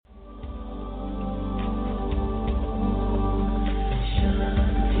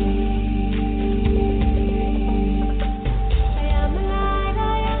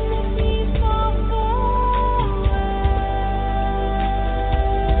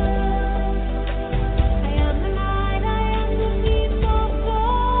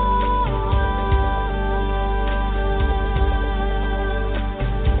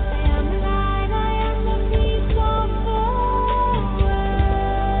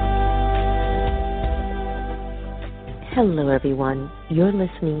Hello, everyone. You're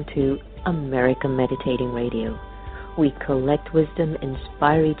listening to America Meditating Radio. We collect wisdom,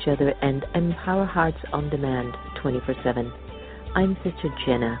 inspire each other, and empower hearts on demand 24/7. I'm Sister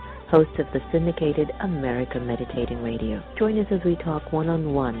Jenna, host of the syndicated America Meditating Radio. Join us as we talk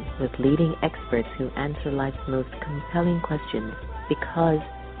one-on-one with leading experts who answer life's most compelling questions, because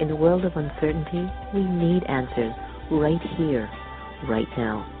in a world of uncertainty, we need answers right here, right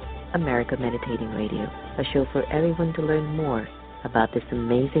now. America Meditating Radio, a show for everyone to learn more about this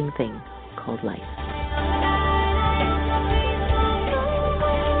amazing thing called life.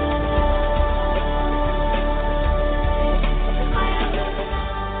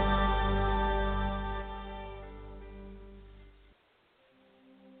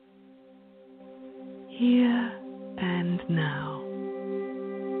 Here and now.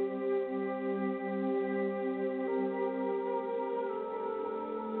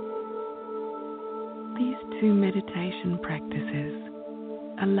 These two meditation practices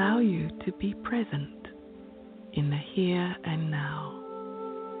allow you to be present in the here and now.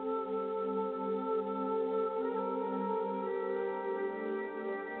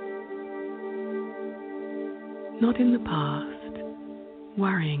 Not in the past,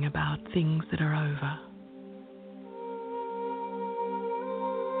 worrying about things that are over.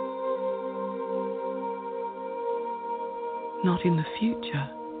 Not in the future,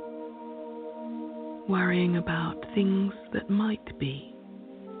 worrying about things that might be.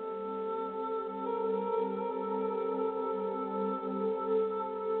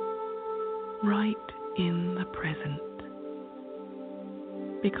 Right in the present.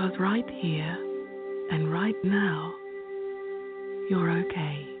 Because right here and right now, you're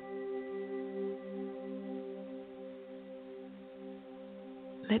okay.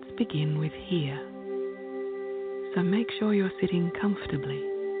 Let's begin with here. So make sure you're sitting comfortably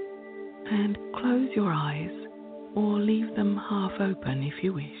and close your eyes or leave them half open if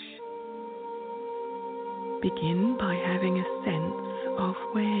you wish. Begin by having a sense of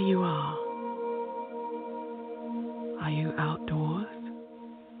where you are. Are you outdoors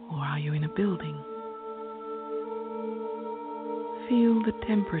or are you in a building? Feel the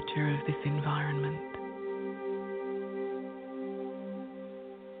temperature of this environment.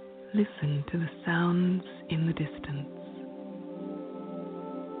 Listen to the sounds in the distance.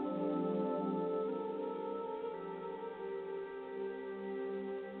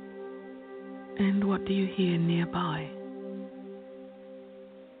 And what do you hear nearby?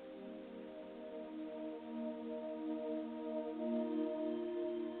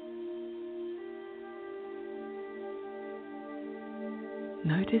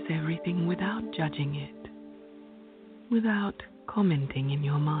 Notice everything without judging it, without commenting in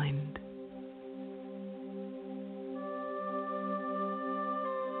your mind.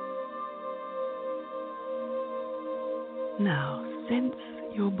 Now sense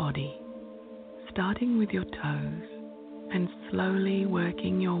your body, starting with your toes and slowly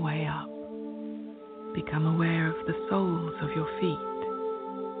working your way up. Become aware of the soles of your feet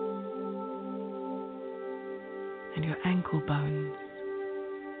and your ankle bones.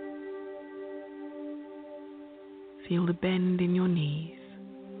 Feel the bend in your knees.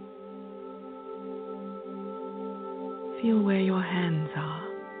 Feel where your hands are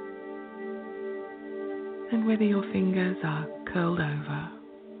and whether your fingers are curled over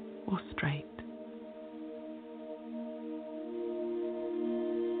or straight.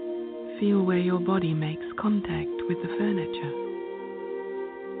 Feel where your body makes contact with the furniture.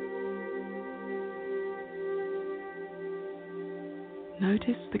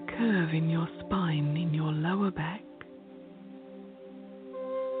 Notice the curve in your spine, in your lower back,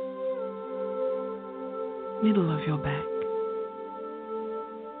 middle of your back,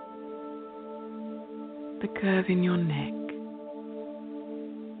 the curve in your neck.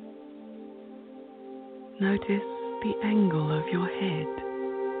 Notice the angle of your head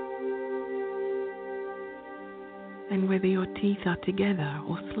and whether your teeth are together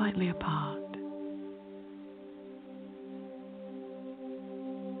or slightly apart.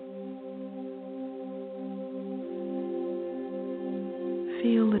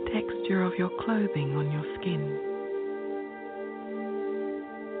 Feel the texture of your clothing on your skin.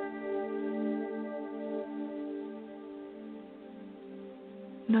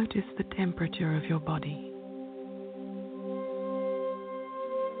 Notice the temperature of your body.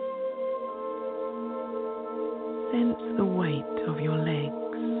 Sense the weight of your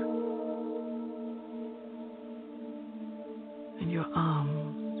legs and your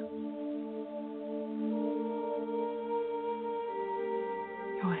arms,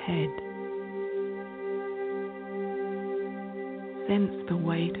 your head. Sense the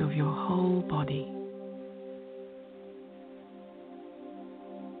weight of your whole body.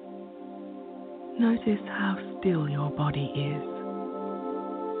 Notice how still your body is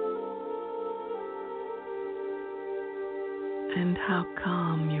and how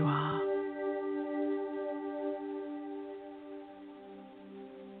calm you are.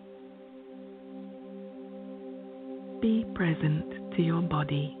 Be present to your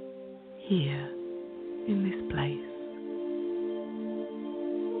body here in this place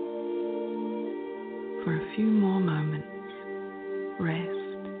for a few more moments. Rest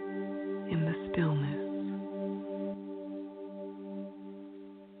in the stillness.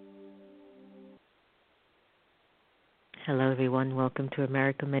 Hello, everyone. Welcome to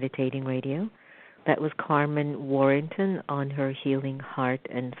America Meditating Radio. That was Carmen Warrington on her Healing Heart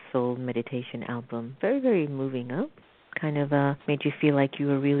and Soul meditation album. Very, very moving up. Kind of made you feel like you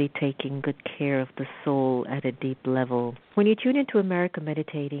were really taking good care of the soul at a deep level. When you tune into America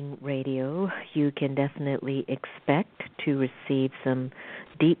Meditating Radio, you can definitely expect to receive some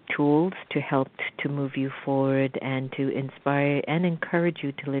deep tools to help to move you forward and to inspire and encourage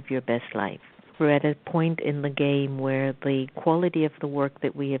you to live your best life. We're at a point in the game where the quality of the work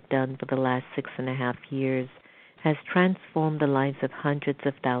that we have done for the last 6.5 years has transformed the lives of hundreds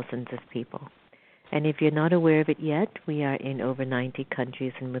of thousands of people. And if you're not aware of it yet, we are in over 90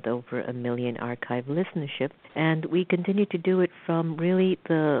 countries and with over 1 million archive listenership. And we continue to do it from really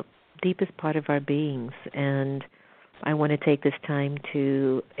the deepest part of our beings. And I want to take this time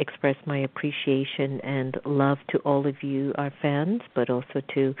to express my appreciation and love to all of you, our fans, but also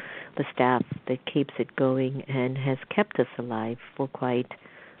to the staff that keeps it going and has kept us alive for quite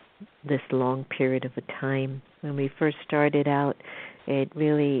this long period of a time. When we first started out, it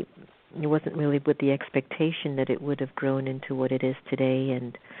wasn't really with the expectation that it would have grown into what it is today,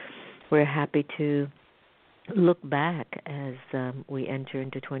 and we're happy to look back as we enter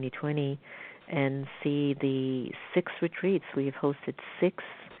into 2020 and see the 6 retreats. We've hosted 6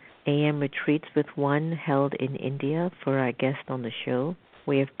 AM retreats, with one held in India for our guest on the show.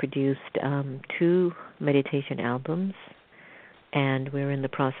 We have produced 2 meditation albums, and we're in the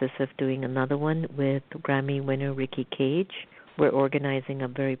process of doing another one with Grammy winner Ricky Cage. We're organizing a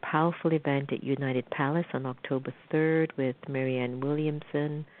very powerful event at United Palace on October 3rd with Marianne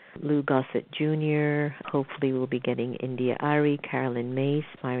Williamson, Lou Gossett Jr. Hopefully we'll be getting India Ari, Carolyn Mace,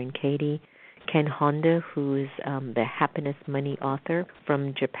 Myron Katie. Ken Honda, who is the Happiness Money author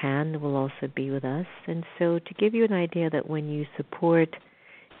from Japan, will also be with us. And so to give you an idea that when you support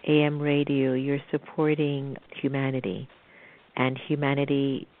AM radio, you're supporting humanity. And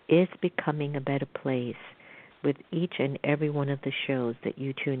humanity is becoming a better place with each and every one of the shows that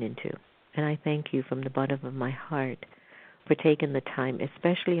you tune into. And I thank you from the bottom of my heart for taking the time,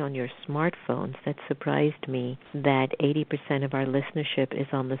 especially on your smartphones. That surprised me that 80% of our listenership is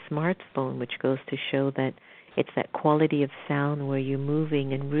on the smartphone, which goes to show that it's that quality of sound where you're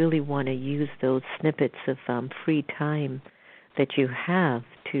moving and really want to use those snippets of free time that you have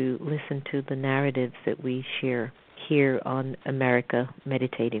to listen to the narratives that we share here on America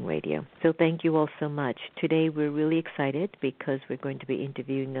Meditating Radio. So thank you all so much. Today we're really excited because we're going to be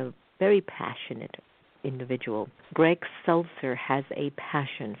interviewing a very passionate individual. Gregg Sulzer has a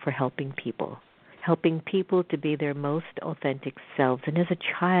passion for helping people to be their most authentic selves. And as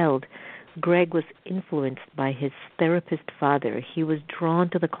a child, Gregg was influenced by his therapist father. He was drawn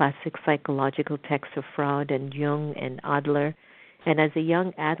to the classic psychological texts of Freud and Jung and Adler. And as a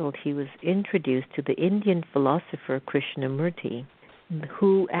young adult, he was introduced to the Indian philosopher Krishnamurti,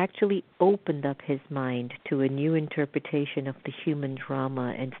 who actually opened up his mind to a new interpretation of the human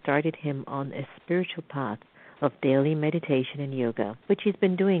drama and started him on a spiritual path of daily meditation and yoga, which he's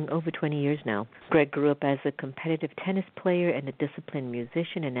been doing over 20 years now. Gregg grew up as a competitive tennis player and a disciplined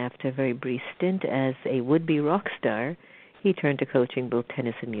musician, and after a very brief stint as a would-be rock star, he turned to coaching both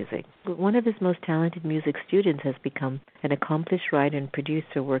tennis and music. One of his most talented music students has become an accomplished writer and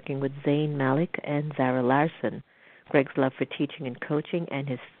producer working with Zayn Malik and Zara Larsson. Gregg's love for teaching and coaching and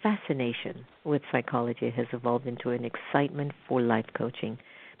his fascination with psychology has evolved into an excitement for life coaching.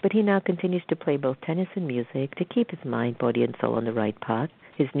 But he now continues to play both tennis and music to keep his mind, body, and soul on the right path.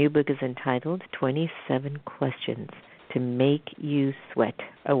 His new book is entitled 27 Questions to Make You Sweat,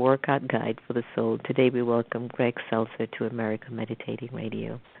 a workout guide for the soul. Today we welcome Gregg Sulzer to America Meditating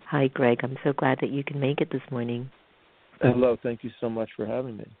Radio. Hi, Gregg. I'm so glad that you can make it this morning. Hello. Thank you so much for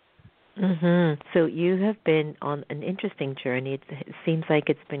having me. So you have been on an interesting journey. It seems like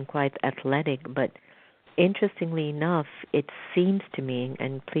it's been quite athletic, but interestingly enough, it seems to me,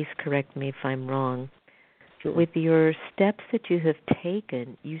 and please correct me if I'm wrong, Sure. With your steps that you have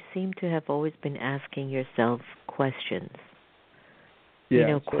taken, you seem to have always been asking yourself questions.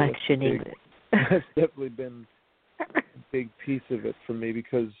 Yeah, so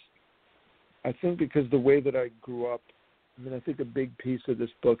I think because the way that I grew up, I mean, I think a big piece of this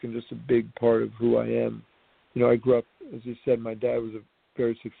book and just a big part of who I am, I grew up, as you said, my dad was a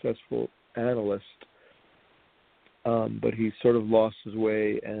very successful analyst, but he sort of lost his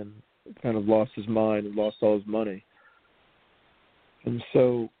way and kind of lost his mind and lost all his money. And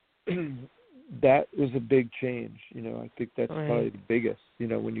so that was a big change. I think that's probably the biggest.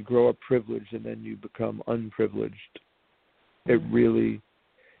 When you grow up privileged and then you become unprivileged, it really,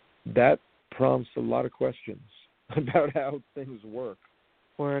 that prompts a lot of questions about how things work.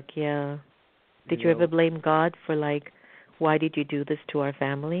 Yeah. Did you ever blame God for, why did you do this to our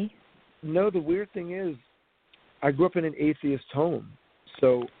family? No, the weird thing is, I grew up in an atheist home,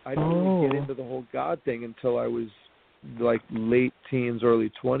 so I didn't really get into the whole God thing until I was late teens,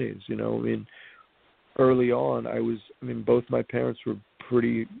 early 20s. Early on, both my parents were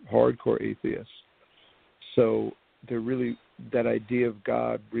pretty hardcore atheists. So that idea of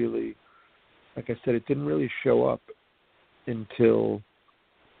God really, like I said, it didn't really show up until,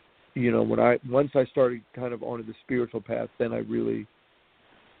 once I started kind of onto the spiritual path, then I really,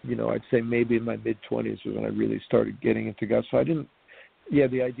 I'd say maybe in my mid-20s was when I really started getting into God. So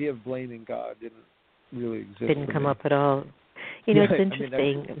the idea of blaming God didn't really exist. Didn't come up at all. It's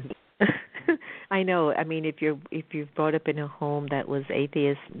interesting. I know. If you've brought up in a home that was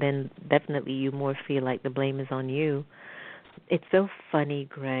atheist, then definitely you more feel like the blame is on you. It's so funny,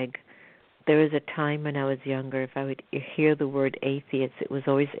 Gregg. There was a time when I was younger, if I would hear the word atheist, it was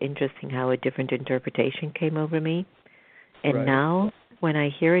always interesting how a different interpretation came over me. And now, when I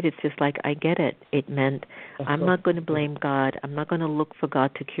hear it, it's just like, I get it. It meant I'm not going to blame God. I'm not going to look for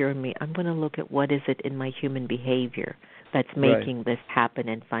God to cure me. I'm going to look at what is it in my human behavior that's making this happen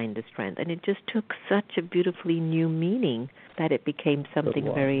and find the strength. And it just took such a beautifully new meaning that it became something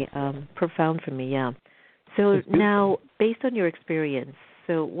very profound for me, So now, based on your experience,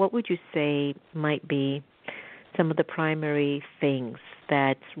 so what would you say might be some of the primary things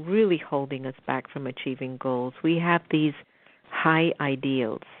that's really holding us back from achieving goals? We have these high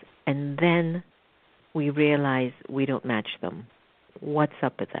ideals, and then we realize we don't match them. What's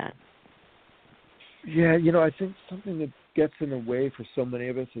up with that? Yeah, I think something that gets in the way for so many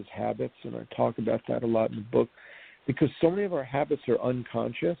of us is habits, and I talk about that a lot in the book, because so many of our habits are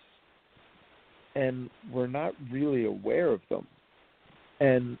unconscious, and we're not really aware of them.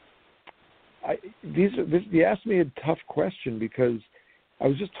 And you asked me a tough question, because I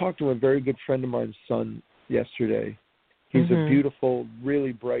was just talking to a very good friend of mine's son yesterday. He's a beautiful,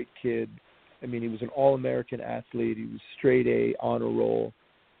 really bright kid. He was an all-American athlete. He was straight A, honor roll.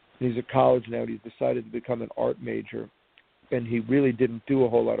 He's at college now. He's decided to become an art major. And he really didn't do a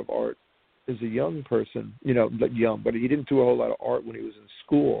whole lot of art as a young person, but he didn't do a whole lot of art when he was in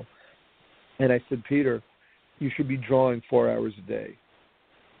school. And I said, Peter, you should be drawing 4 hours a day.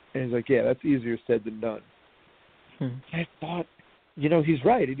 And he's like, yeah, that's easier said than done. I thought, he's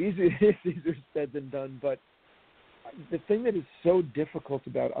right. It is easier said than done. But the thing that is so difficult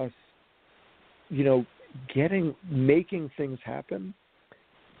about us, making things happen,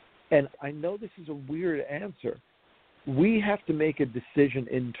 and I know this is a weird answer, we have to make a decision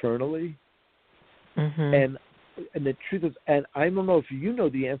internally. And the truth is, and I don't know if you know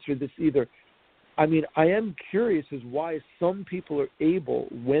the answer to this either, I am curious as why some people are able,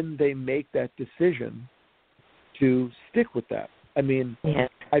 when they make that decision, to stick with that.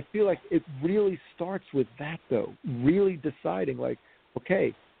 I feel like it really starts with that, though, really deciding,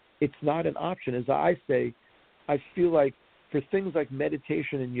 okay, it's not an option. As I say, I feel like for things like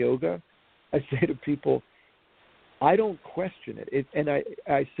meditation and yoga, I say to people, I don't question it. And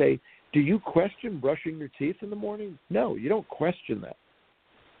I say, do you question brushing your teeth in the morning? No, you don't question that.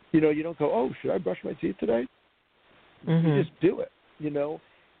 You don't go, oh, should I brush my teeth today? You just do it,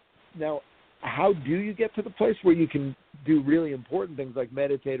 Now, how do you get to the place where you can do really important things like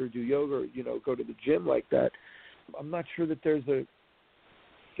meditate or do yoga or, go to the gym like that? I'm not sure that there's a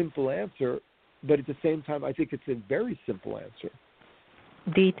simple answer, but at the same time, I think it's a very simple answer.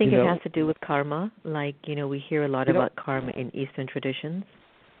 Do you think it has to do with karma? We hear a lot about karma in Eastern traditions.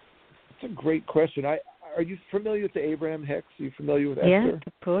 That's a great question. Are you familiar with the Abraham Hicks? Are you familiar with Esther? Yeah,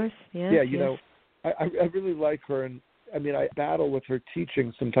 of course. Yeah, I really like her, and I battle with her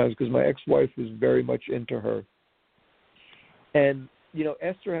teaching sometimes because my ex-wife was very much into her. And,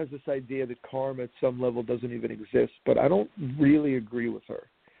 Esther has this idea that karma at some level doesn't even exist, but I don't really agree with her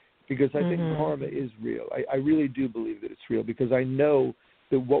because I think karma is real. I really do believe that it's real because I know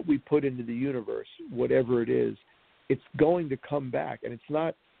that what we put into the universe, whatever it is, it's going to come back. And it's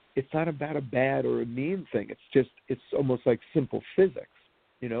not about a bad or a mean thing. It's almost like simple physics.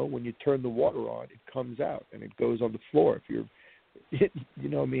 When you turn the water on, it comes out and it goes on the floor. If you're,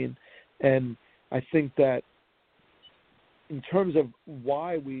 And I think that in terms of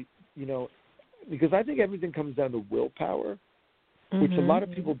why we, because I think everything comes down to willpower, which a lot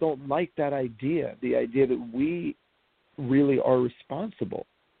of people don't like that idea, the idea that we really are responsible.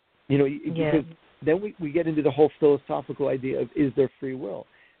 Because then we get into the whole philosophical idea of, is there free will?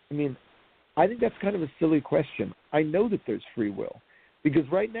 I mean, I think that's kind of a silly question. I know that there's free will, because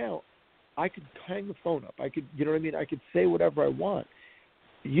right now I could hang the phone up. I could, I could say whatever I want.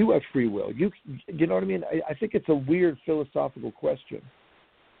 You have free will. You know what I mean? I think it's a weird philosophical question.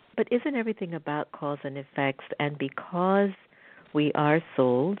 But isn't everything about cause and effects? And because we are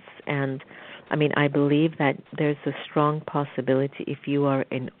souls, and I believe that there's a strong possibility if you are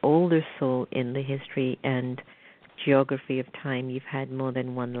an older soul in the history and geography of time, you've had more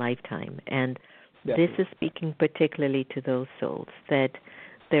than one lifetime. And This is speaking particularly to those souls, that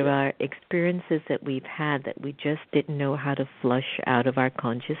there are experiences that we've had that we just didn't know how to flush out of our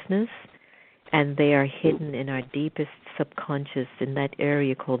consciousness, and they are hidden in our deepest subconscious in that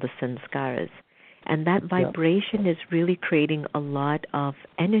area called the sanskaras. And that vibration is really creating a lot of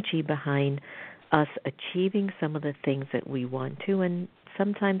energy behind us achieving some of the things that we want to, and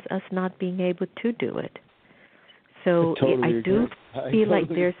sometimes us not being able to do it. So I do feel like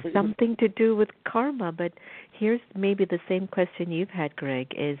there's something to do with karma, but here's maybe the same question you've had, Gregg,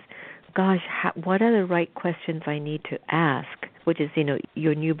 is, gosh, what are the right questions I need to ask? Which is,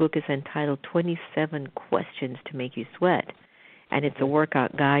 your new book is entitled 27 Questions to Make You Sweat, and it's a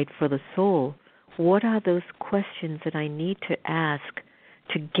workout guide for the soul. What are those questions that I need to ask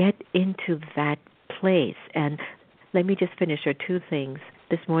to get into that place? And let me just finish. There are two things.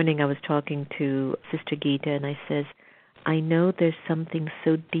 This morning I was talking to Sister Gita, and I says, I know there's something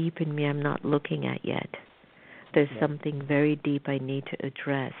so deep in me I'm not looking at yet. There's something very deep I need to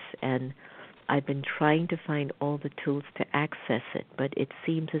address, and I've been trying to find all the tools to access it, but it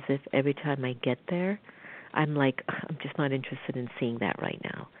seems as if every time I get there, I'm like, I'm just not interested in seeing that right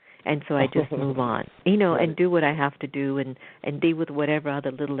now. And so I just move on, and do what I have to do and deal with whatever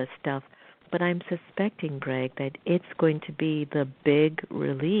other littlest stuff. But I'm suspecting, Gregg, that it's going to be the big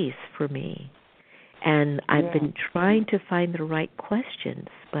release for me. And I've been trying to find the right questions,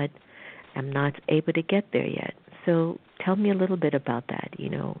 but I'm not able to get there yet. So tell me a little bit about that.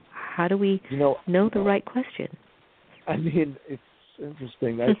 How do we know the right question? I mean, it's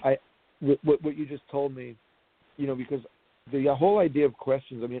interesting. What you just told me, because the whole idea of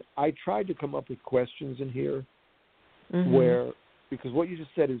questions, I tried to come up with questions in here where, because what you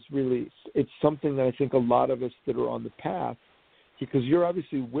just said is really, it's something that I think a lot of us that are on the path, because you're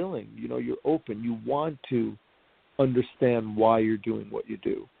obviously willing, you're open, you want to understand why you're doing what you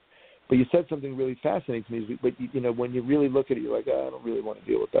do. But you said something really fascinating to me, but when you really look at it, you're like, I don't really want to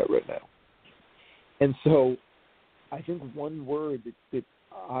deal with that right now. And so I think one word that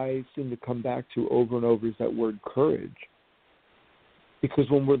I seem to come back to over and over is that word courage. Because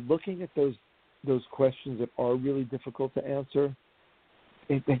when we're looking at those questions that are really difficult to answer,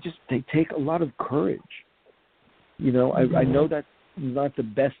 they take a lot of courage. I know that's not the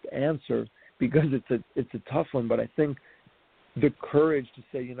best answer because it's a tough one, but I think the courage to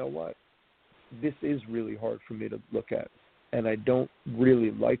say, you know what, this is really hard for me to look at, and I don't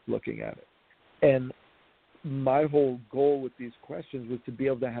really like looking at it. And my whole goal with these questions was to be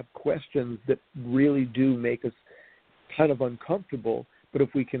able to have questions that really do make us kind of uncomfortable, but if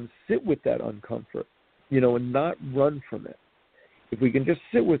we can sit with that uncomfort, and not run from it, if we can just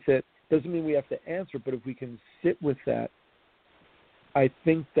sit with it, doesn't mean we have to answer, but if we can sit with that, I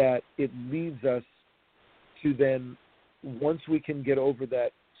think that it leads us to then, once we can get over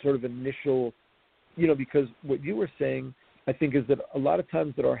that sort of initial, because what you were saying, I think, is that a lot of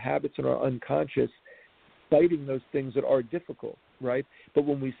times that our habits and our unconscious fighting those things that are difficult, right? But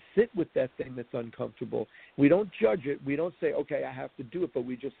when we sit with that thing that's uncomfortable, we don't judge it. We don't say, okay, I have to do it, but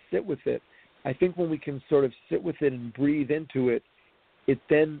we just sit with it. I think when we can sort of sit with it and breathe into it, it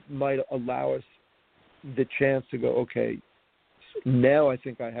then might allow us the chance to go, okay, now I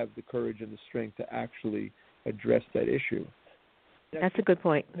think I have the courage and the strength to actually address that issue. That's a good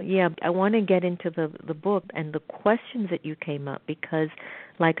point. Yeah, I want to get into the book and the questions that you came up because,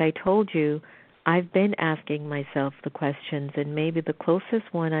 like I told you, I've been asking myself the questions, and maybe the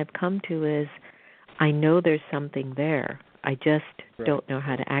closest one I've come to is, I know there's something there. I just don't know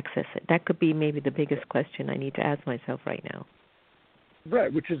how to access it. That could be maybe the biggest question I need to ask myself right now.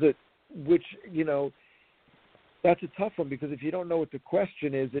 Right, which that's a tough one, because if you don't know what the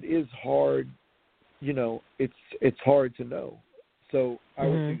question is, it is hard, it's hard to know. So I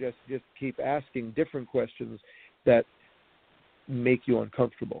would suggest just keep asking different questions that make you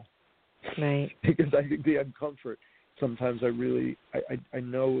uncomfortable. Right. Because I think the uncomfort, sometimes I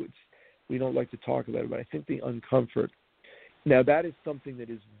know we don't like to talk about it, but I think the uncomfort. Now, that is something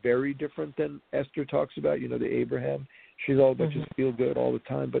that is very different than Esther talks about, the Abraham. She's all about just feel good all the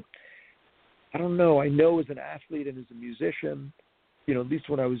time. But I don't know. I know as an athlete and as a musician, at least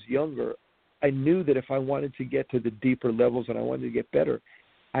when I was younger, I knew that if I wanted to get to the deeper levels and I wanted to get better,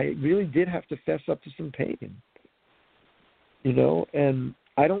 I really did have to fess up to some pain, and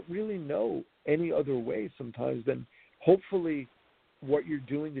I don't really know any other way sometimes than hopefully what you're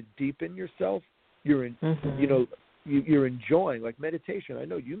doing to deepen yourself, you're you're enjoying, like meditation. I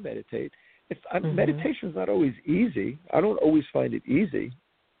know you meditate. Meditation is not always easy. I don't always find it easy,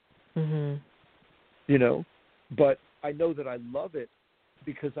 but I know that I love it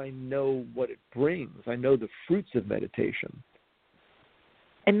because I know what it brings. I know the fruits of meditation.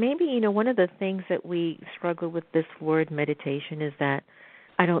 And maybe, one of the things that we struggle with this word meditation is that,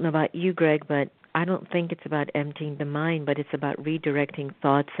 I don't know about you, Gregg, but I don't think it's about emptying the mind, but it's about redirecting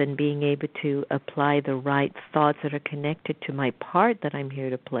thoughts and being able to apply the right thoughts that are connected to my part that I'm here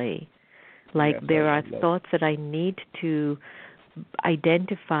to play. Like there are thoughts that I need to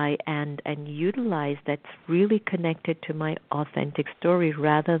identify and utilize that's really connected to my authentic story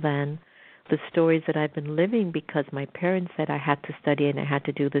rather than the stories that I've been living because my parents said I had to study and I had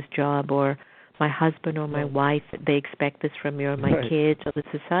to do this job, or my husband or my wife, they expect this from me, or my kids or the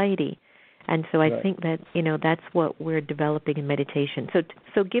society. And so I think that, that's what we're developing in meditation.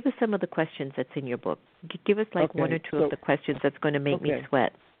 So give us some of the questions that's in your book. Give us one or two of the questions that's going to make me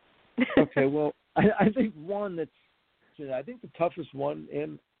sweat. Okay, well, I think one I think the toughest one,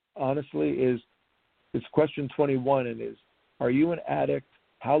 honestly, is question 21, and is, are you an addict?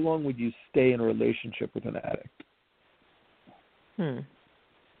 How long would you stay in a relationship with an addict?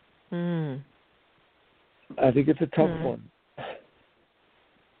 I think it's a tough one.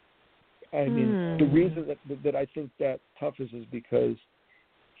 I mean, the reason that I think that tough is because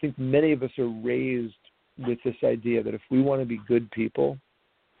I think many of us are raised with this idea that if we want to be good people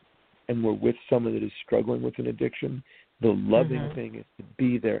and we're with someone that is struggling with an addiction, the loving thing is to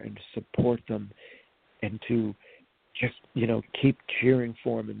be there and to support them and to just, keep cheering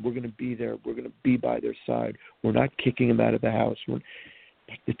for them, and we're going to be there. We're going to be by their side. We're not kicking them out of the house. But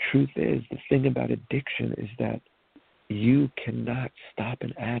the truth is, the thing about addiction is that you cannot stop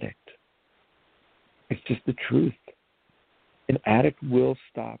an addict. It's just the truth. An addict will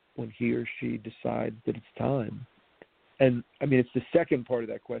stop when he or she decides that it's time. And, I mean, it's the second part of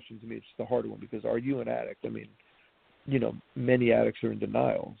that question to me. It's the harder one because are you an addict? I mean, many addicts are in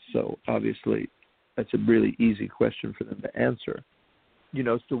denial. So, obviously, that's a really easy question for them to answer.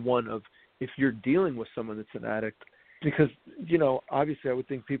 It's the one of if you're dealing with someone that's an addict, because, obviously I would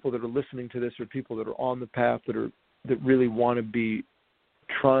think people that are listening to this are people that are on the path that really want to be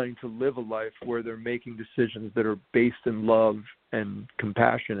trying to live a life where they're making decisions that are based in love and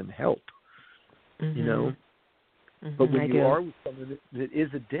compassion and help, But when you are with someone that is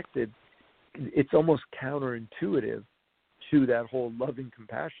addicted, it's almost counterintuitive to that whole loving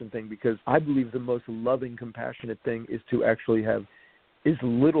compassion thing, because I believe the most loving compassionate thing is to actually have is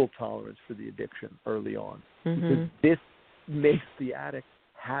little tolerance for the addiction early on, because this makes the addict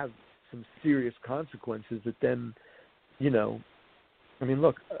have some serious consequences that then, I mean,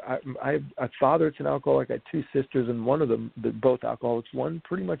 look, I have a father that's an alcoholic. I had two sisters, and one of them, both alcoholics. One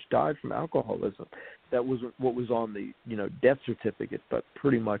pretty much died from alcoholism. That was what was on the, death certificate, but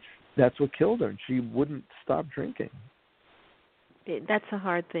pretty much that's what killed her, and she wouldn't stop drinking. That's a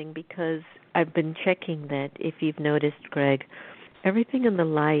hard thing because I've been checking that, if you've noticed, Gregg, everything in the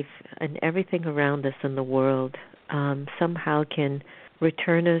life and everything around us in the world somehow can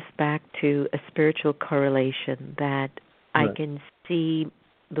return us back to a spiritual correlation that I can see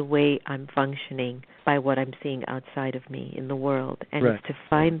the way I'm functioning by what I'm seeing outside of me in the world. And it's to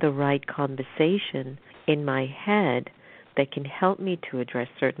find the right conversation in my head that can help me to address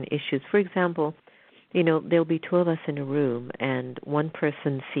certain issues. For example, there'll be two of us in a room, and one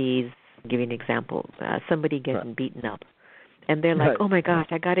person sees, I'll give you an example, somebody getting beaten up. And they're like, oh, my gosh,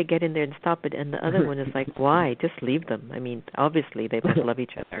 I got to get in there and stop it. And the other one is like, why? Just leave them. I mean, obviously, they both love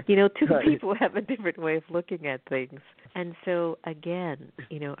each other. Two people have a different way of looking at things. And so, again,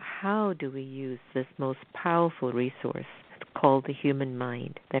 how do we use this most powerful resource called the human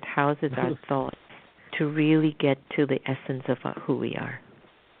mind that houses our thoughts to really get to the essence of who we are?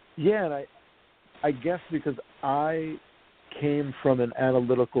 Yeah, and I guess because I came from an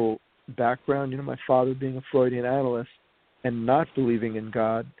analytical background, my father being a Freudian analyst and not believing in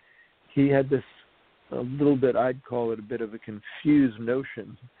God, he had this a little bit, I'd call it a bit of a confused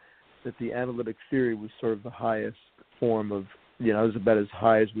notion that the analytic theory was sort of the highest form of, it was about as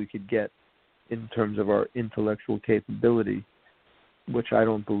high as we could get in terms of our intellectual capability. which I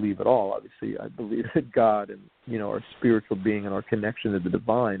don't believe at all. Obviously, I believe that God and, our spiritual being and our connection to the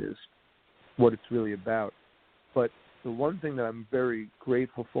divine is what it's really about. But the one thing that I'm very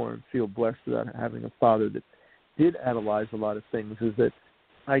grateful for and feel blessed about having a father that did analyze a lot of things is that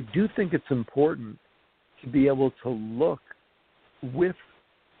I do think it's important to be able to look with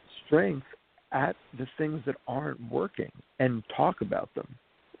strength at the things that aren't working and talk about them.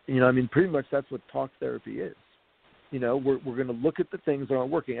 Pretty much that's what talk therapy is. We're going to look at the things that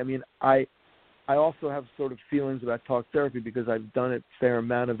aren't working. I also have sort of feelings about talk therapy because I've done a fair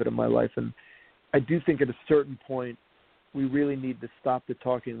amount of it in my life, and I do think at a certain point we really need to stop the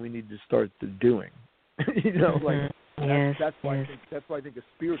talking. We need to start the doing. That's why I think a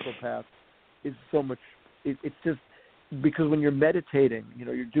spiritual path is so much. It's just because when you're meditating,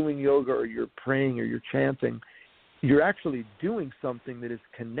 you're doing yoga or you're praying or you're chanting, you're actually doing something that is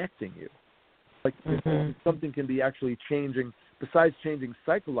connecting you. Something can be actually changing. Besides changing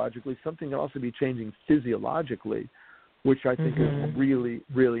psychologically, something can also be changing physiologically, which I think is really,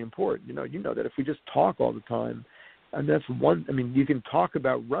 really important. You know that if we just talk all the time, and that's one. You can talk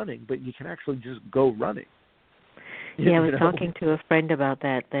about running, but you can actually just go running. I was talking to a friend about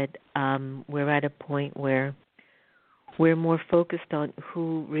that we're at a point where we're more focused on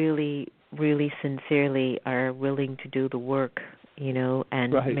who really, really sincerely are willing to do the work,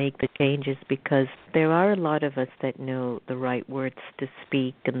 and make the changes, because there are a lot of us that know the right words to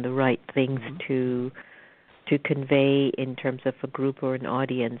speak and the right things to convey in terms of a group or an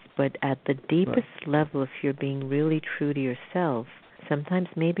audience. But at the deepest level, if you're being really true to yourself, sometimes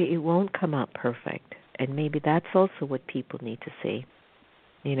maybe it won't come out perfect. And maybe that's also what people need to see,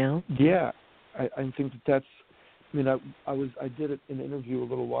 Yeah, I think that's. I did an interview a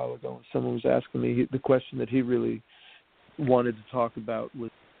little while ago, and someone was asking me the question that he really wanted to talk about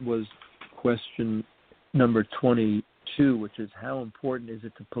was question number 22, which is how important is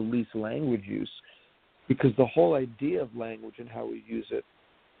it to police language use? Because the whole idea of language and how we use it,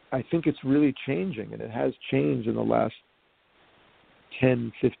 I think it's really changing, and it has changed in the last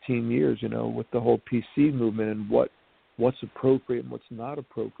 10, 15 years, with the whole PC movement and what's appropriate and what's not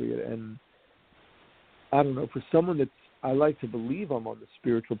appropriate. And I don't know, for someone I like to believe I'm on the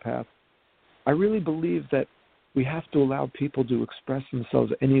spiritual path, I really believe that we have to allow people to express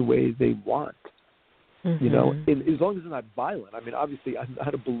themselves any way they want, as long as it's not violent. Obviously, I'm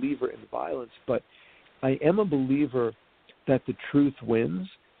not a believer in violence, but I am a believer that the truth wins,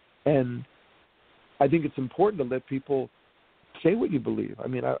 and I think it's important to let people say what you believe.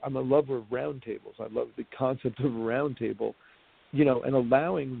 I'm a lover of round tables. I love the concept of a round table, and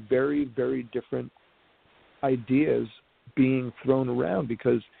allowing very, very different ideas being thrown around,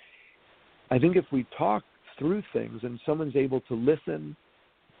 because I think if we talk through things and someone's able to listen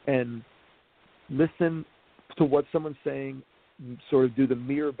to what someone's saying, sort of do the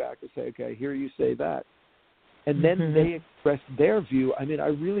mirror back and say, okay, I hear you say that, and then they express their view, I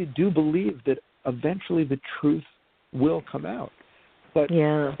really do believe that eventually the truth will come out. But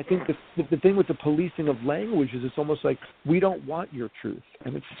I think the thing with the policing of language is it's almost like we don't want your truth.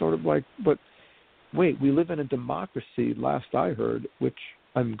 And it's sort of like, but wait, we live in a democracy, last I heard, which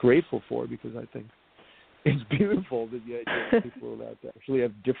I'm grateful for, because I think it's beautiful that people are allowed to actually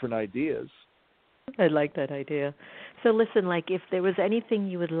have different ideas. I like that idea. So listen, if there was anything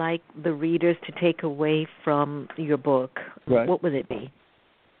you would like the readers to take away from your book, what would it be?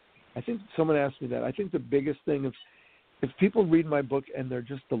 I think someone asked me that. I think the biggest thing is if people read my book and they're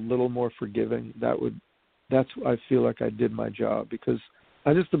just a little more forgiving, that's I feel like I did my job, because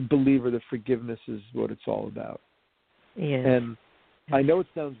I'm just a believer that forgiveness is what it's all about. Yes. And I know it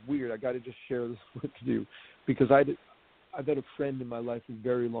sounds weird. I got to just share this with you, because I've had a friend in my life a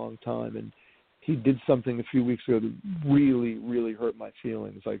very long time, and he did something a few weeks ago that really, really hurt my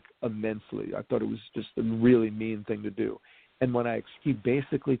feelings, immensely. I thought it was just a really mean thing to do. And he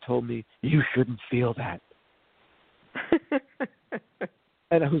basically told me, you shouldn't feel that.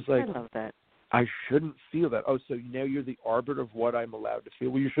 And I was like, I love that. I shouldn't feel that. Oh, so now you're the arbiter of what I'm allowed to feel?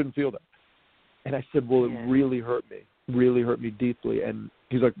 Well, you shouldn't feel that. And I said, well, it really hurt me deeply. And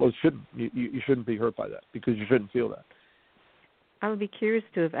he's like, well, it shouldn't. You shouldn't be hurt by that, because you shouldn't feel that. I would be curious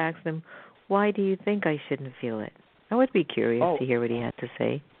to have asked him, why do you think I shouldn't feel it? I would be curious to hear what he had to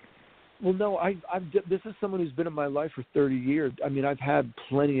say. Well, no, this is someone who's been in my life for 30 years. I've had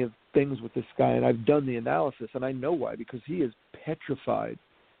plenty of things with this guy, and I've done the analysis, and I know why, because he is petrified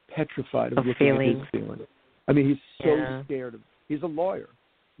of looking at his feelings. He's so scared of. He's a lawyer,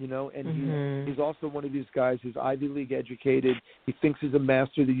 and he's also one of these guys who's Ivy League educated. He thinks he's a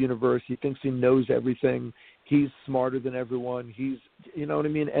master of the universe. He thinks he knows everything. He's smarter than everyone. You know what I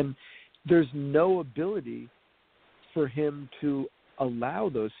mean? And there's no ability for him to allow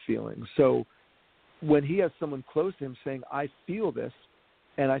those feelings. So when he has someone close to him saying, I feel this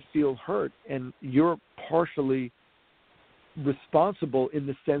and I feel hurt, and you're partially responsible in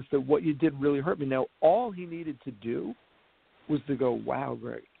the sense that what you did really hurt me. Now, all he needed to do was to go, wow,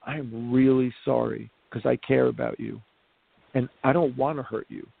 Gregg, I am really sorry because I care about you and I don't want to hurt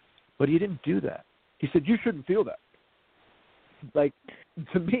you. But he didn't do that. He said, you shouldn't feel that. Like,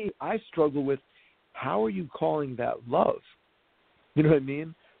 to me, I struggle with, how are you calling that love? You know what I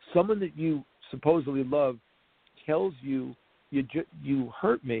mean? Someone that you supposedly love tells you you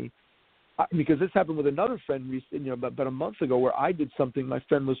hurt me, because this happened with another friend recently, about a month ago, where I did something, my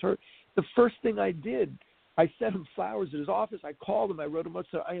friend was hurt. The first thing I did, I sent him flowers at his office. I called him. I wrote him up.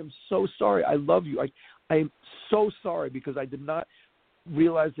 Said, I am so sorry. I love you. I am so sorry because I did not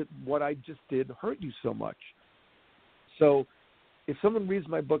realize that what I just did hurt you so much. So if someone reads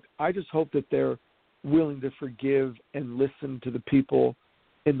my book, I just hope that they're willing to forgive and listen to the people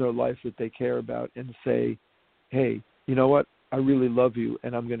in their life that they care about and say, hey, you know what? I really love you,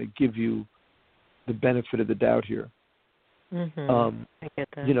 and I'm going to give you the benefit of the doubt here. I get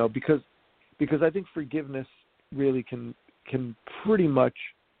that. Because I think forgiveness really can pretty much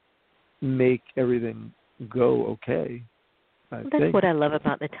make everything go okay. That's what I love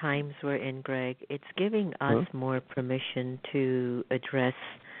about the times we're in, Gregg. It's giving us more permission to address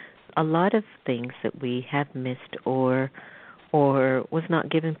a lot of things that we have missed or was not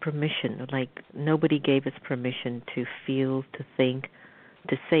given permission. Like, nobody gave us permission to feel, to think,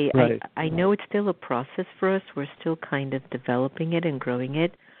 to say. Right. I know it's still a process for us. We're still kind of developing it and growing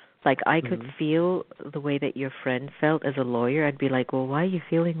it. Like, I could feel the way that your friend felt as a lawyer. I'd be like, well, why are you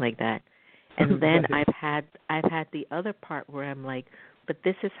feeling like that? And then I've had the other part where I'm like, but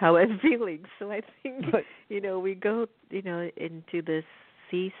this is how I'm feeling. So I think, we go, into this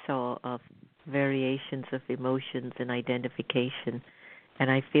seesaw of variations of emotions and identification. And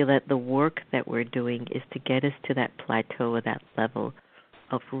I feel that the work that we're doing is to get us to that plateau or that level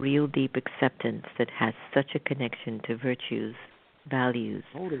of real deep acceptance that has such a connection to virtues, values.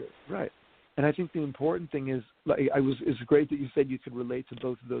 Totally. Right. And I think the important thing is, it's great that you said you could relate to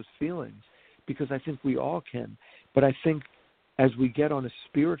both of those feelings, because I think we all can. But I think as we get on a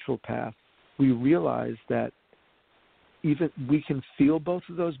spiritual path, we realize that even we can feel both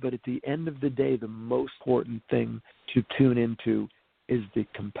of those, but at the end of the day, the most important thing to tune into is the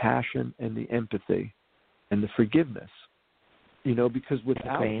compassion and the empathy and the forgiveness. Because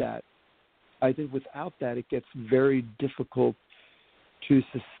without that, I think without that, it gets very difficult to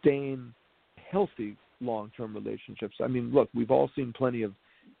sustain healthy long-term relationships. I mean, look, we've all seen plenty of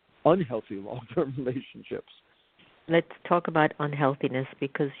unhealthy long-term relationships. Let's talk about unhealthiness,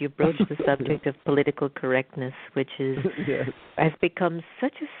 because you broached the subject of political correctness, which has become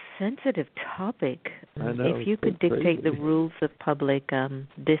such a sensitive topic. I know, if you could dictate the rules of public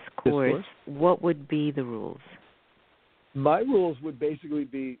discourse, what would be the rules? My rules would basically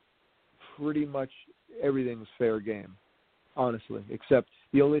be pretty much everything's fair game, honestly, except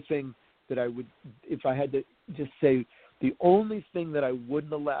the only thing that I would, if I had to just say, the only thing that I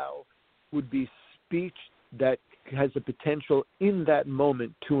wouldn't allow would be speech that has the potential in that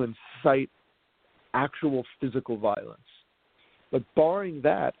moment to incite actual physical violence. But barring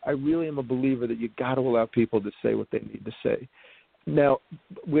that, I really am a believer that you got to allow people to say what they need to say. Now,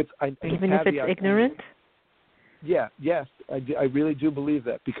 even if it's ignorant? Yes, I really do believe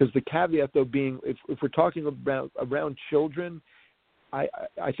that, because the caveat, though, being if we're talking about around children, I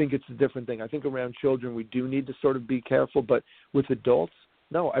think it's a different thing. I think around children we do need to sort of be careful, but with adults,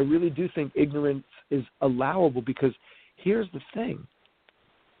 no, I really do think ignorance is allowable, because here's the thing.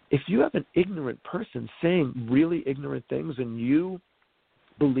 If you have an ignorant person saying really ignorant things and you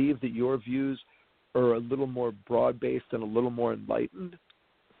believe that your views are a little more broad-based and a little more enlightened,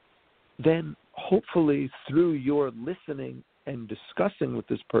 then hopefully through your listening and discussing with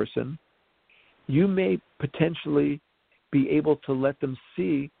this person, you may potentially be able to let them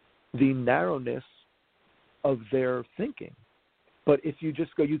see the narrowness of their thinking. But if you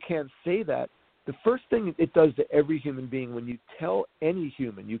just go, you can't say that, the first thing it does to every human being, when you tell any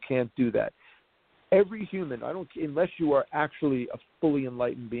human you can't do that, every human, unless you are actually a fully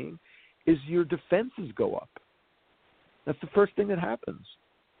enlightened being, is your defenses go up. That's the first thing that happens.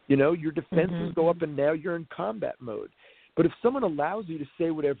 Your defenses go up, and now you're in combat mode. But if someone allows you to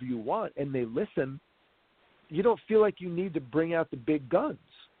say whatever you want and they listen, you don't feel like you need to bring out the big guns,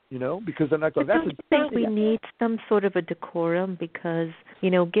 because they're not going. I think we need some sort of a decorum, because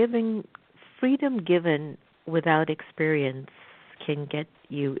freedom given without experience can get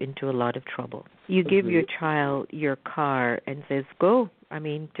you into a lot of trouble. You give your child your car and says, "Go.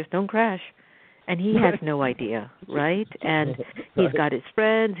 Just don't crash," And he has no idea, right? And he's got his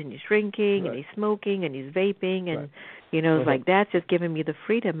friends, and he's drinking, and he's smoking, and he's vaping, and, it's like, that's just giving me the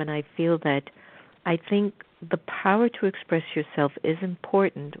freedom. And I feel that I think the power to express yourself is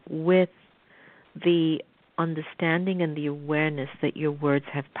important with the understanding and the awareness that your words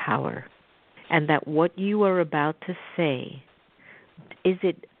have power, and that what you are about to say, is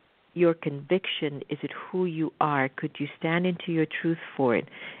it your conviction? Is it who you are? Could you stand into your truth for it?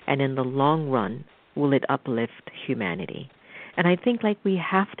 And in the long run, will it uplift humanity? And I think we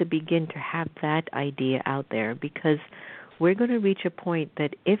have to begin to have that idea out there, because we're going to reach a point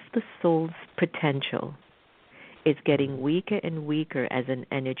that if the soul's potential is getting weaker and weaker as an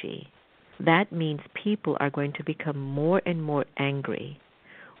energy, that means people are going to become more and more angry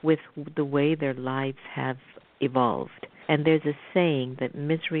with the way their lives have evolved. And there's a saying that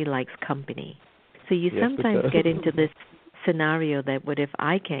misery likes company. So you sometimes get into this scenario that, what if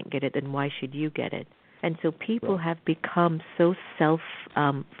I can't get it, then why should you get it? And so people have become so self-focused,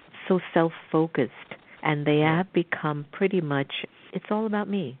 and they have become pretty much, it's all about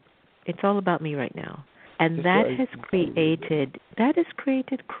me. It's all about me right now. And that has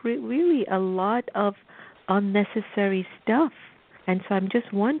created really a lot of unnecessary stuff. And so I'm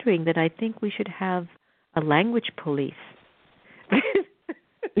just wondering that I think we should have a language police.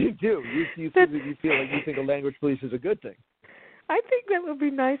 You do. You feel like you think a language police is a good thing. I think that would be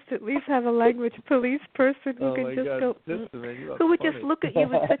nice to at least have a language police person who can just go, who would just look at you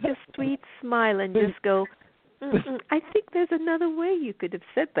with such a sweet smile and just go, I think there's another way you could have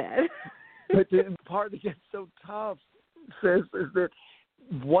said that. But the part that gets so tough, sis, is that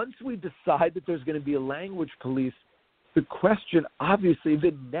once we decide that there's going to be a language police, the question, obviously,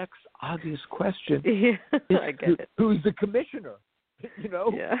 the next obvious question is who's the commissioner?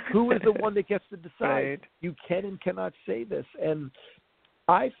 Who is the one that gets to decide? Right. You can and cannot say this. And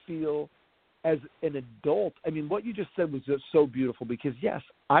I feel as an adult, what you just said was just so beautiful, because, yes,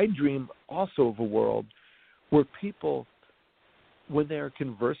 I dream also of a world where people, when they're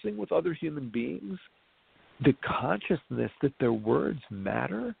conversing with other human beings, the consciousness that their words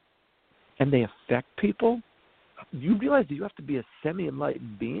matter and they affect people. You realize that you have to be a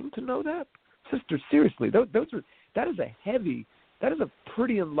semi-enlightened being to know that? Sister, seriously, that is a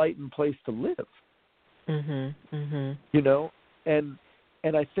pretty enlightened place to live. And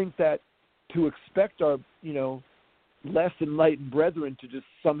I think that to expect our, less enlightened brethren to just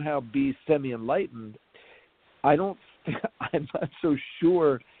somehow be semi-enlightened, I'm not so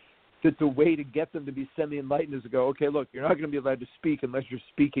sure that the way to get them to be semi-enlightened is to go, okay, look, you're not going to be allowed to speak unless you're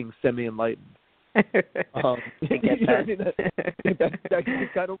speaking semi-enlightened. That's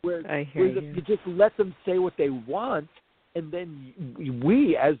kind of where you just let them say what they want, and then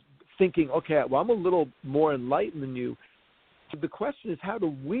we, as thinking, okay, well, I'm a little more enlightened than you. So the question is, how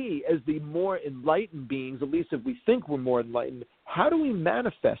do we, as the more enlightened beings, at least if we think we're more enlightened, how do we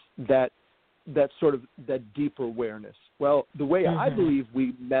manifest that sort of that deeper awareness? Well, the way I believe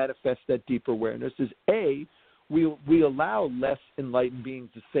we manifest that deeper awareness is, A, we allow less enlightened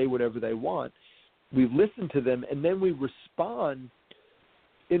beings to say whatever they want. We listen to them, and then we respond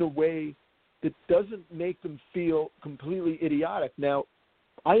in a way that doesn't make them feel completely idiotic. Now,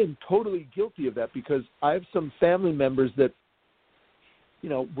 I am totally guilty of that, because I have some family members that,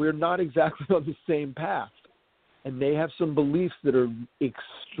 we're not exactly on the same path. And they have some beliefs that are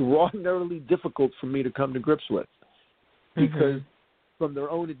extraordinarily difficult for me to come to grips with. Because from their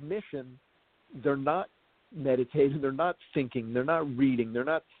own admission, they're not meditating, they're not thinking, they're not reading, they're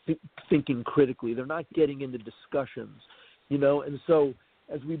not thinking critically, they're not getting into discussions, And so,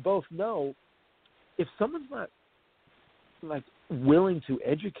 as we both know, if someone's not willing to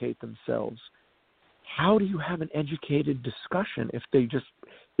educate themselves, how do you have an educated discussion if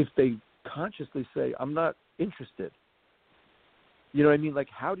they consciously say, I'm not interested? You know what I mean?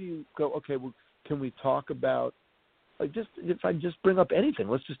 How do you go, okay, well, can we talk about, if I just bring up anything,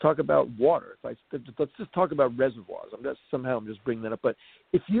 let's just talk about water. Let's just talk about reservoirs. I'm just bringing that up. But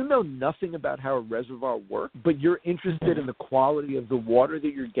if you know nothing about how a reservoir works, but you're interested in the quality of the water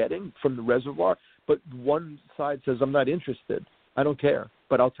that you're getting from the reservoir, but one side says, I'm not interested, I don't care,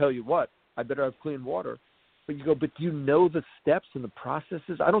 but I'll tell you what, I better have clean water. But you go, but do you know the steps and the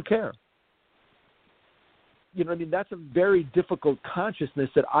processes? I don't care. That's a very difficult consciousness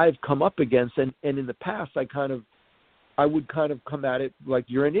that I've come up against. And in the past, I would kind of come at it like,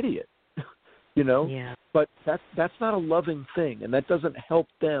 you're an idiot, Yeah. But that's not a loving thing. And that doesn't help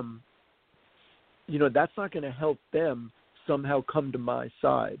them. That's not going to help them somehow come to my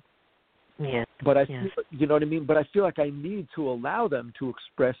side. Yeah. But I feel, you know what I mean? But I feel like I need to allow them to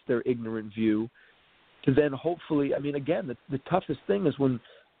express their ignorant view, to then hopefully, again, the toughest thing is when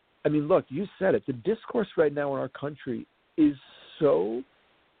I mean, look, you said it. The discourse right now in our country is so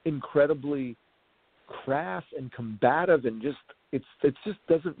incredibly crass and combative, and just it just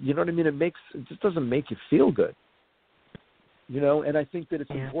doesn't, you know what I mean? It just doesn't make you feel good, you know. And I think that it's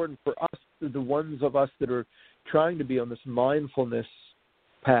important for us, the ones of us that are trying to be on this mindfulness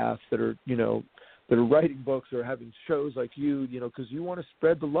path, that are, you know, that are writing books or having shows like you know, because you want to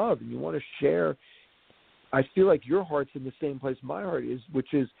spread the love and you want to share. I feel like your heart's in the same place my heart is,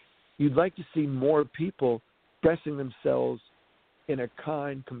 which is you'd like to see more people expressing themselves in a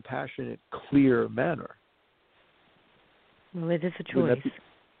kind, compassionate, clear manner. Well, it is a choice.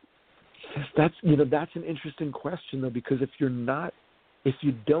 That's an interesting question, though, because if you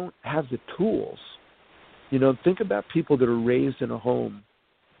don't have the tools, you know, think about people that are raised in a home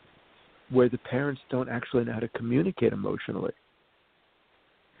where the parents don't actually know how to communicate emotionally.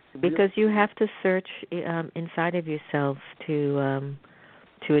 Because you have to search inside of yourself to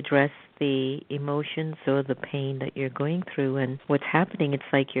address the emotions or the pain that you're going through. And what's happening, it's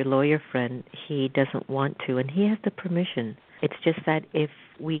like your lawyer friend, he doesn't want to, and he has the permission. It's just that if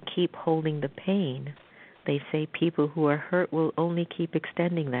we keep holding the pain, they say people who are hurt will only keep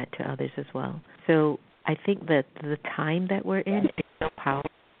extending that to others as well. So I think that the time that we're in is so powerful,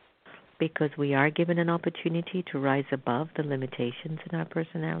 because we are given an opportunity to rise above the limitations in our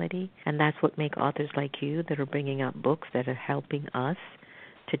personality. And that's what makes authors like you that are bringing out books that are helping us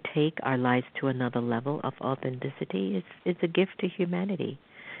to take our lives to another level of authenticity. It's a gift to humanity.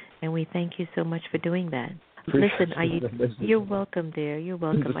 And we thank you so much for doing that. Listen, you're welcome, dear. You're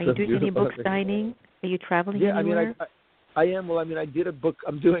welcome. Are you doing any book signing? Are you traveling anywhere? I am. Well, I mean, I did a book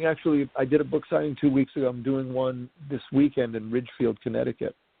signing 2 weeks ago. I'm doing one this weekend in Ridgefield,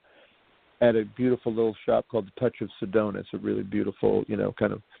 Connecticut, at a beautiful little shop called The Touch of Sedona. It's a really beautiful, you know,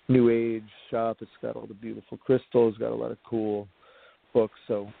 kind of new age shop. It's got all the beautiful crystals, got a lot of cool books.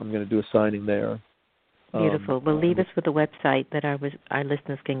 So I'm going to do a signing there. Beautiful. Well, leave us with a website that our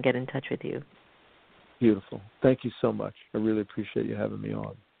listeners can get in touch with you. Beautiful. Thank you so much. I really appreciate you having me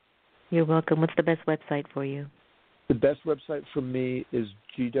on. You're welcome. What's the best website for you? The best website for me is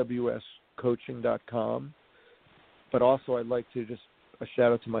gwscoaching.com. But also I'd like to just a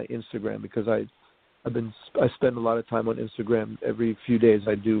shout out to my Instagram, because I spend a lot of time on Instagram. Every few days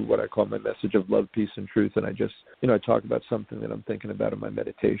I do what I call my message of love, peace, and truth, and I just, you know, I talk about something that I'm thinking about in my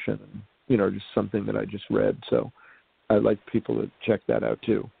meditation, and, you know, just something that I just read. So I'd like people to check that out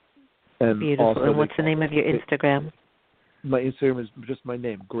too. And beautiful. Also, and what's the name of your Instagram? My Instagram is just my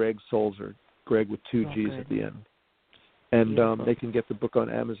name, Gregg Sulzer, Gregg with two G's good. at the end. And they can get the book on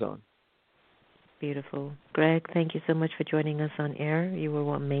Amazon. Beautiful. Gregg, thank you so much for joining us on air. You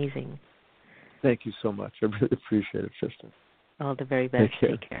were amazing. Thank you so much. I really appreciate it, sister. All the very best.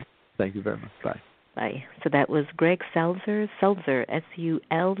 Take care. Thank you very much. Bye. Bye. So that was Gregg Sulzer, Sulzer, Sulzer. If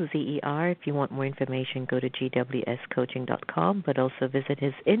you want more information, go to gwscoaching.com, but also visit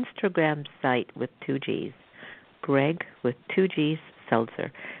his Instagram site with 2 G's, Gregg with 2 G's,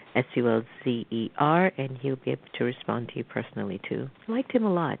 Sulzer, Sulzer, and he'll be able to respond to you personally too. I liked him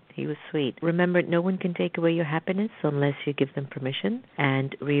a lot. He was sweet. Remember, no one can take away your happiness unless you give them permission,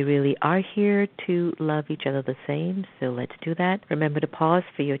 and we really are here to love each other the same, so let's do that. Remember to pause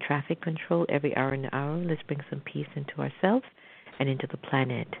for your traffic control every hour and hour. Let's bring some peace into ourselves and into the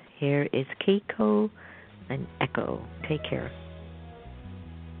planet. Here is Keiko and Echo. Take care.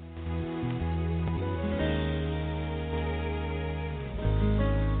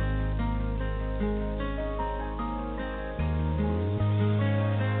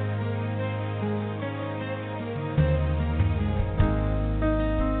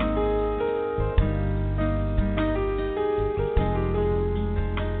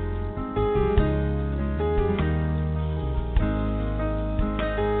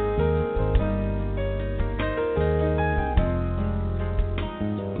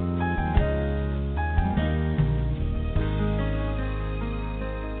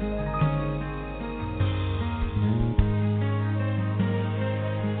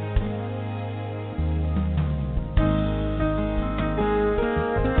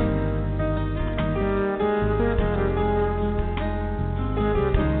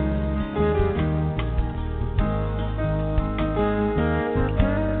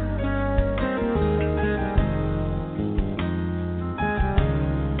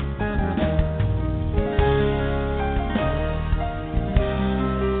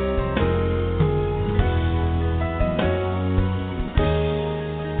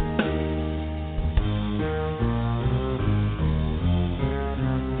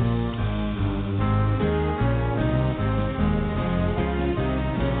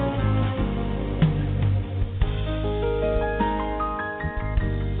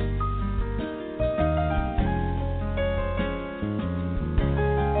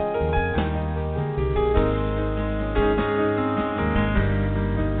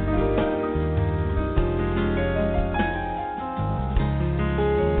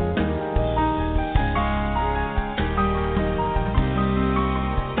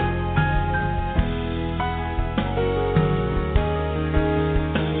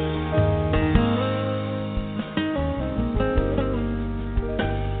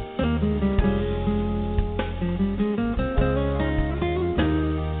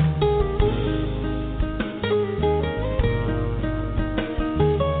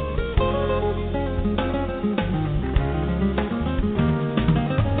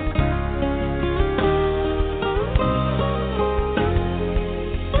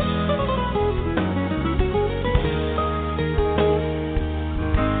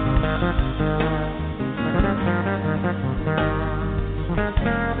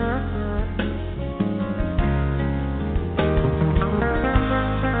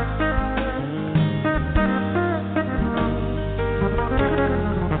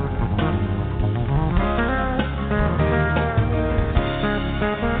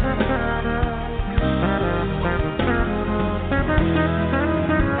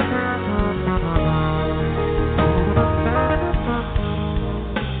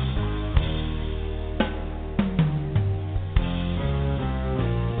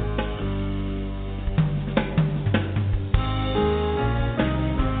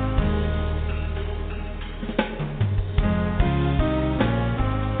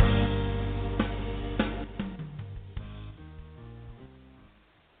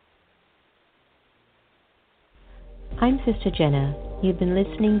 I'm Sister Jenna. You've been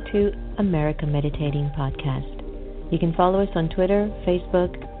listening to America Meditating Podcast. You can follow us on Twitter,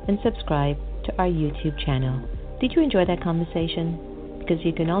 Facebook, and subscribe to our YouTube channel. Did you enjoy that conversation? Because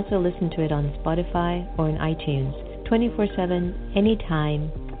you can also listen to it on Spotify or on iTunes, 24/7,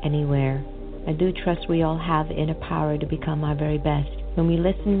 anytime, anywhere. I do trust we all have the inner power to become our very best. When we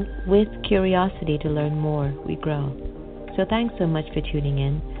listen with curiosity to learn more, we grow. So thanks so much for tuning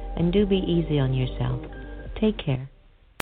in, and do be easy on yourself. Take care.